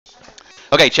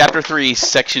Okay, chapter 3,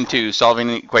 section 2, solving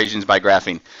equations by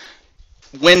graphing.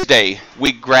 Wednesday,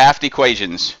 we graphed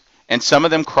equations, and some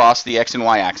of them crossed the x and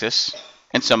y axis,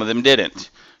 and some of them didn't.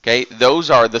 Okay, those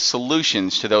are the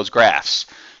solutions to those graphs.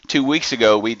 2 weeks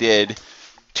ago, we did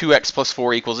 2x plus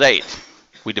 4 equals 8.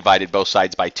 We divided both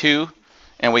sides by 2,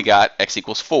 and we got x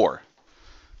equals 4.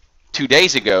 2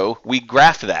 days ago, we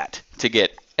graphed that to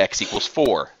get x equals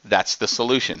 4. That's the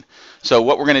solution. So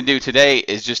what we're going to do today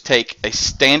is just take a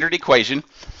standard equation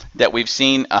that we've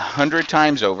seen 100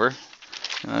 times over.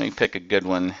 Let me pick a good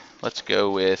one. Let's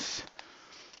go with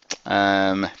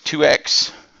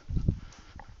 2x.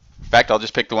 In fact, I'll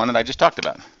just pick the one that I just talked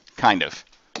about, kind of.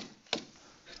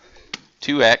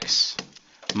 2x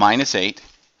minus 8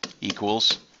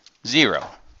 equals 0.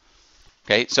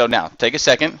 Okay, so now take a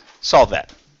second, solve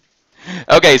that.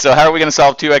 Okay, so how are we going to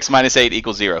solve 2x minus 8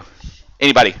 equals 0?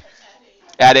 Anybody?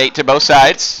 Add 8 to both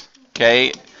sides.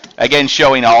 Okay, again,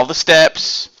 showing all the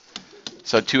steps.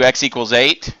 So 2x equals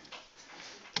 8.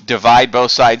 Divide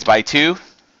both sides by 2.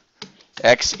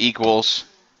 X equals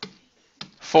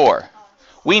 4.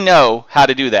 We know how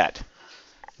to do that.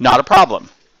 Not a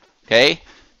problem. Okay,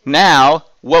 now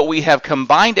what we have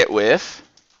combined it with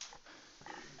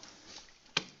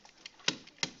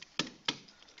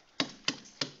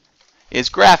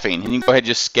is graphing. And you can go ahead and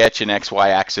just sketch an XY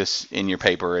axis in your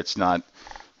paper. It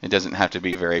doesn't have to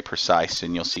be very precise,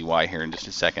 and you'll see why here in just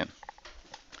a second.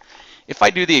 If I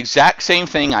do the exact same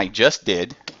thing I just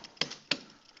did,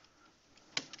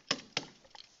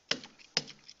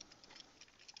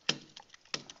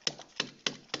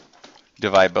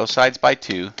 divide both sides by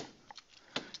 2,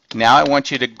 now I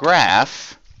want you to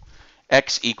graph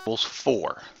x equals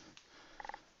 4.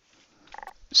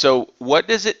 So what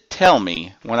does it tell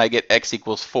me when I get x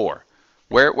equals 4?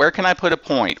 Where can I put a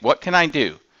point? What can I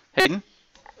do? Hayden?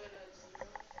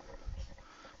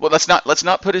 Well, let's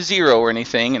not put a 0 or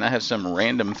anything, and I have some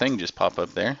random thing just pop up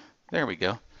there. There we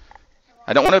go.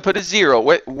 I don't want to put a 0.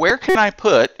 Where can I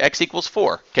put x equals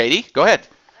 4? Katie, go ahead.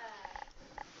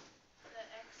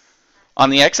 On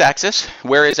the x-axis,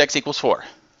 where is x equals 4?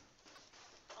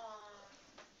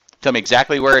 Tell me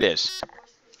exactly where it is.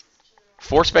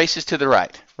 4 spaces to the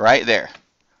right, right there.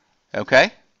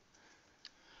 Okay?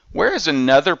 Where is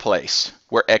another place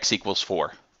where x equals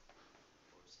 4?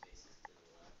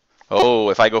 Oh,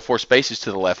 if I go 4 spaces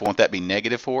to the left, won't that be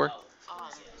negative 4?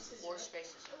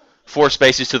 4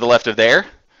 spaces to the left of there?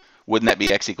 Wouldn't that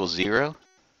be x equals 0?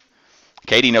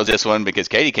 Katie knows this one because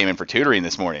Katie came in for tutoring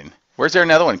this morning. Where's there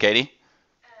another one, Katie?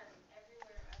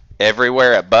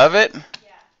 Everywhere above it?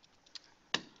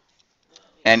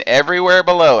 And everywhere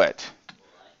below it.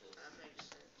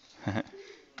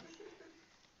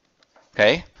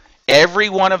 Okay? Every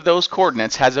one of those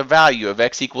coordinates has a value of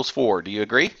x equals 4. Do you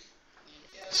agree?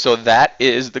 So that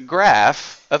is the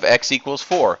graph of x equals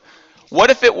 4. What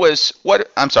if it was what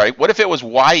if it was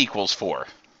y equals 4?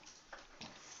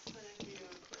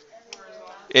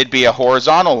 It'd be a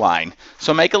horizontal line.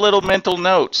 So make a little mental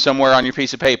note somewhere on your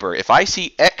piece of paper. If I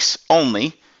see x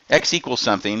only, x equals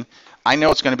something, I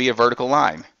know it's going to be a vertical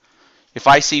line. If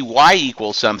I see y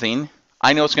equals something,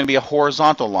 I know it's going to be a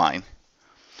horizontal line.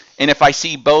 And if I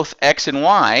see both x and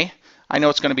y, I know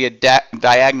it's going to be a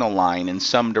diagonal line in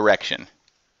some direction.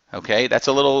 Okay, that's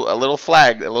a little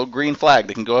flag, a little green flag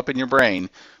that can go up in your brain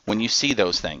when you see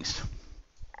those things.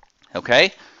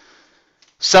 Okay?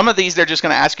 Some of these they're just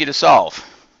going to ask you to solve.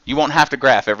 You won't have to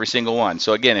graph every single one.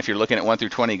 So again, if you're looking at 1 through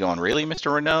 20 going, really,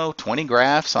 Mr. Renault, 20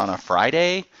 graphs on a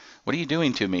Friday? What are you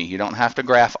doing to me? You don't have to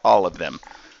graph all of them.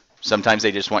 Sometimes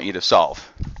they just want you to solve.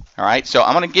 All right, so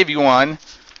I'm going to give you one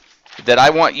that I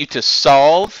want you to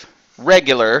solve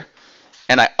regular,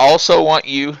 and I also want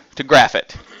you to graph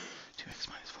it. 2x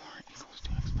minus 4 equals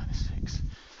 2x minus 6.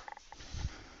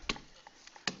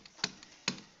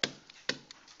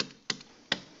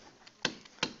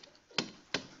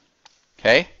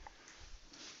 Okay?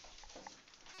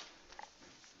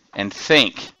 And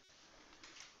think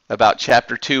about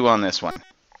chapter 2 on this one.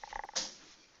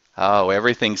 Oh,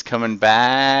 everything's coming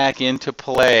back into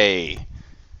play.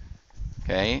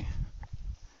 Okay?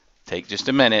 Take just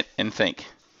a minute and think.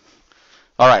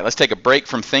 All right, let's take a break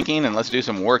from thinking and let's do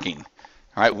some working.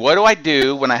 All right, what do I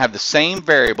do when I have the same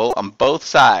variable on both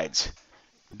sides?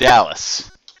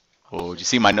 Dallas. Oh, did you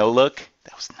see my no look?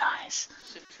 That was nice.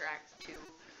 Subtract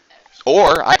 2x.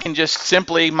 Or I can just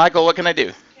simply, Michael, what can I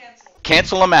do?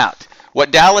 Cancel them out.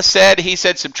 What Dallas said, he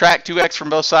said subtract 2x from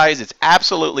both sides. It's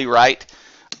absolutely right.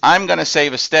 I'm going to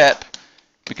save a step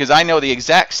because I know the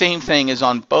exact same thing is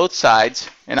on both sides,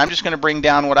 and I'm just going to bring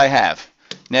down what I have.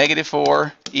 Negative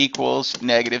 4 equals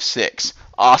negative 6.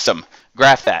 Awesome.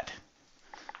 Graph that.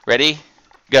 Ready?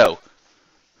 Go.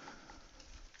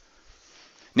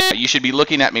 Now, you should be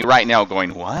looking at me right now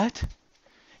going, what?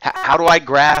 How do I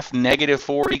graph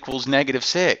 -4 equals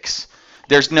 -6?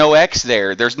 There's no x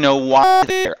there. There's no y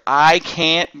there. I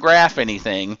can't graph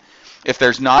anything if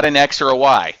there's not an x or a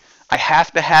y. I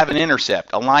have to have an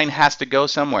intercept. A line has to go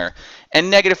somewhere.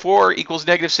 And -4 equals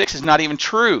 -6 is not even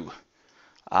true.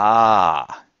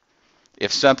 Ah.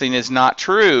 If something is not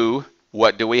true,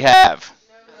 what do we have?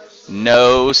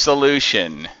 No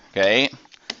solution. Okay?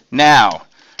 Now,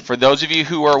 for those of you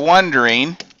who are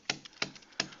wondering,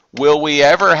 will we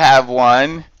ever have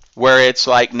one where it's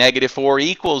like -4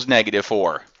 equals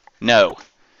 -4? No,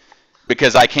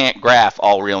 because I can't graph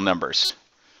all real numbers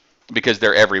because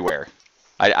they're everywhere.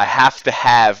 I have to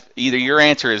have, either your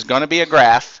answer is going to be a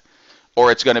graph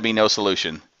or it's going to be no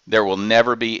solution. There will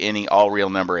never be any all real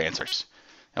number answers.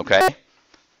 Okay?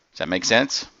 Does that make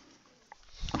sense?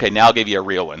 Okay, now I'll give you a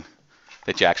real one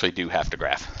that you actually do have to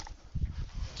graph.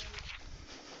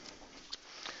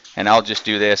 And I'll just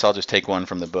do this. I'll just take one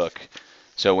from the book.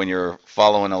 So when you're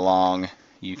following along,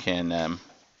 you can know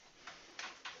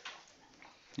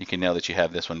that you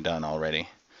have this one done already.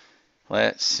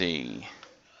 Let's see.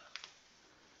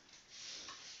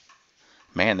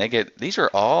 Man, these are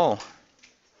all,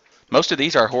 most of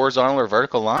these are horizontal or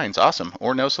vertical lines. Awesome.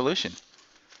 Or no solution.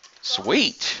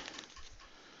 Sweet.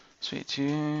 Sweet.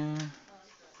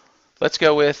 Let's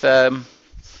go with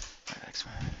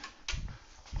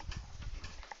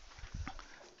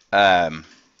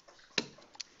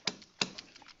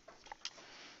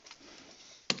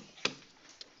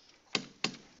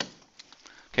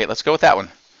okay, let's go with that one.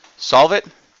 Solve it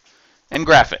and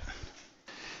graph it.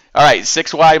 All right,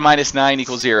 6y minus 9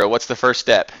 equals 0. What's the first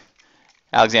step?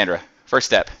 Alexandra, first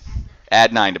step.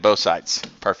 Add 9 to both sides.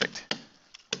 Perfect.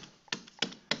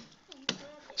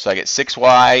 So I get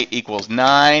 6y equals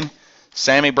 9.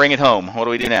 Sammy, bring it home. What do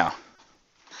we do now?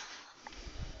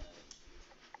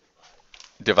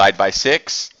 Divide by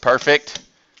 6. Perfect.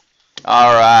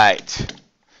 All right.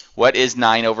 What is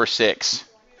 9 over 6?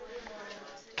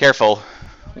 Careful.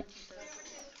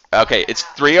 Okay, it's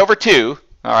 3 over 2,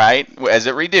 all right, as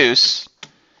it reduces,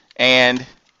 and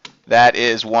that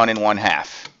is 1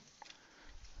 1/2.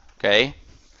 Okay?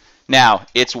 Now,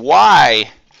 it's y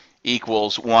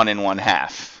equals 1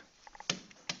 1/2.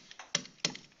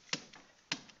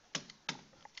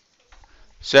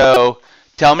 So,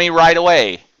 tell me right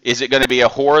away, is it going to be a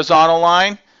horizontal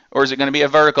line or is it going to be a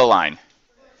vertical line?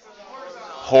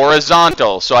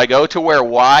 Horizontal. So I go to where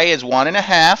y is 1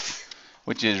 1/2.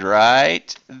 Which is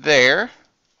right there.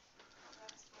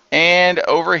 And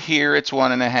over here it's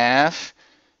 1 1/2.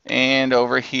 And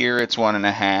over here it's 1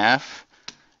 1/2.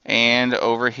 And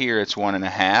over here it's 1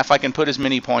 1/2. I can put as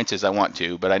many points as I want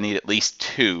to, but I need at least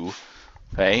 2.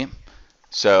 Okay?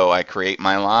 So I create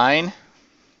my line.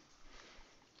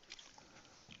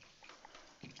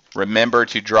 Remember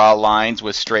to draw lines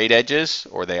with straight edges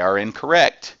or they are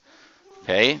incorrect.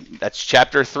 Okay? That's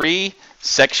chapter 3,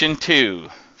 section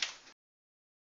 2.